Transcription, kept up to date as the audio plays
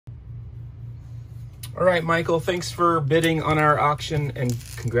All right, Michael, thanks for bidding on our auction and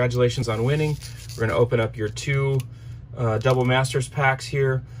congratulations on winning. We're gonna open up your 2 Double Masters packs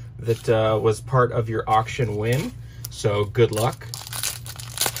here that was part of your auction win. So good luck.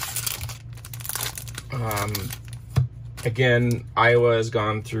 Again, Iowa has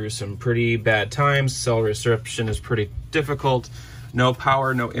gone through some pretty bad times. Cell reception is pretty difficult. No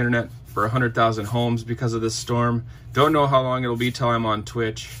power, no internet for 100,000 homes because of this storm. Don't know how long it'll be till I'm on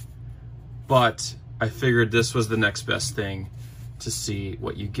Twitch, but I figured this was the next best thing to see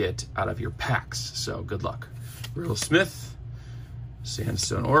what you get out of your packs. So good luck. Riddle Smith,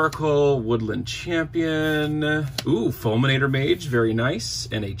 Sandstone Oracle, Woodland Champion, ooh, Fulminator Mage, very nice,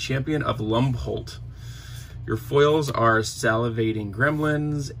 and a Champion of Lumbholt. Your foils are Salivating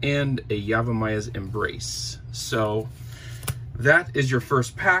Gremlins and a Yavimaya Embrace. So that is your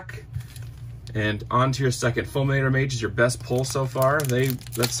first pack. And on to your second. Fulminator Mage is your best pull so far.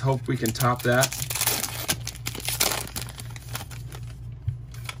 Let's hope we can top that.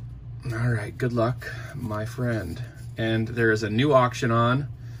 All right, good luck, my friend. And there is a new auction on,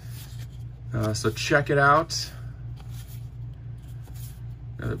 so check it out.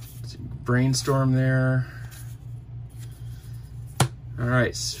 Brainstorm there. All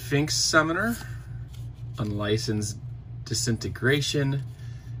right, Sphinx Summoner, Unlicensed Disintegration,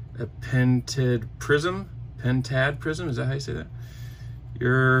 a Pentad Prism, is that how you say that?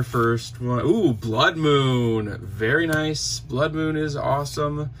 Your first one, ooh, Blood Moon, very nice. Blood Moon is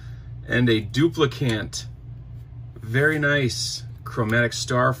awesome. And a Duplicant, very nice. Chromatic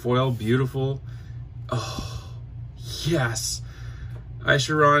Star foil, beautiful. Oh, yes.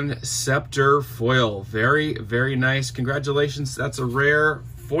 Acheron Scepter foil, very, very nice. Congratulations, that's a rare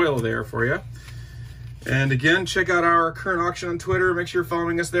foil there for you. And again, check out our current auction on Twitter. Make sure you're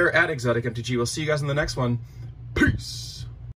following us there at ExoticMTG. We'll see you guys in the next one. Peace.